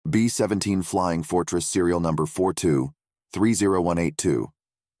B-17 Flying Fortress serial number 4230182,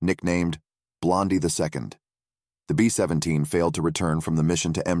 nicknamed Blondie II. The B-17 failed to return from the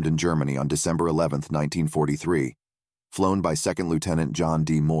mission to Emden, Germany on December 11, 1943, flown by 2nd Lieutenant John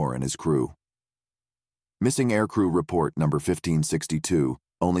D. Moore and his crew. Missing Aircrew Report number 1562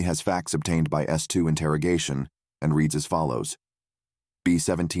 only has facts obtained by S2 interrogation and reads as follows.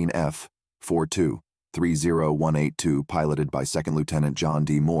 B-17F 4230182, piloted by 2nd Lieutenant John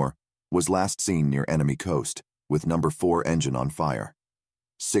D. Moore, was last seen near enemy coast, with number 4 engine on fire.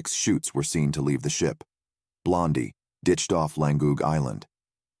 6 chutes were seen to leave the ship. Blondie ditched off Langoog Island.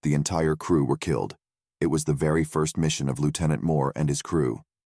 The entire crew were killed. It was the very first mission of Lieutenant Moore and his crew.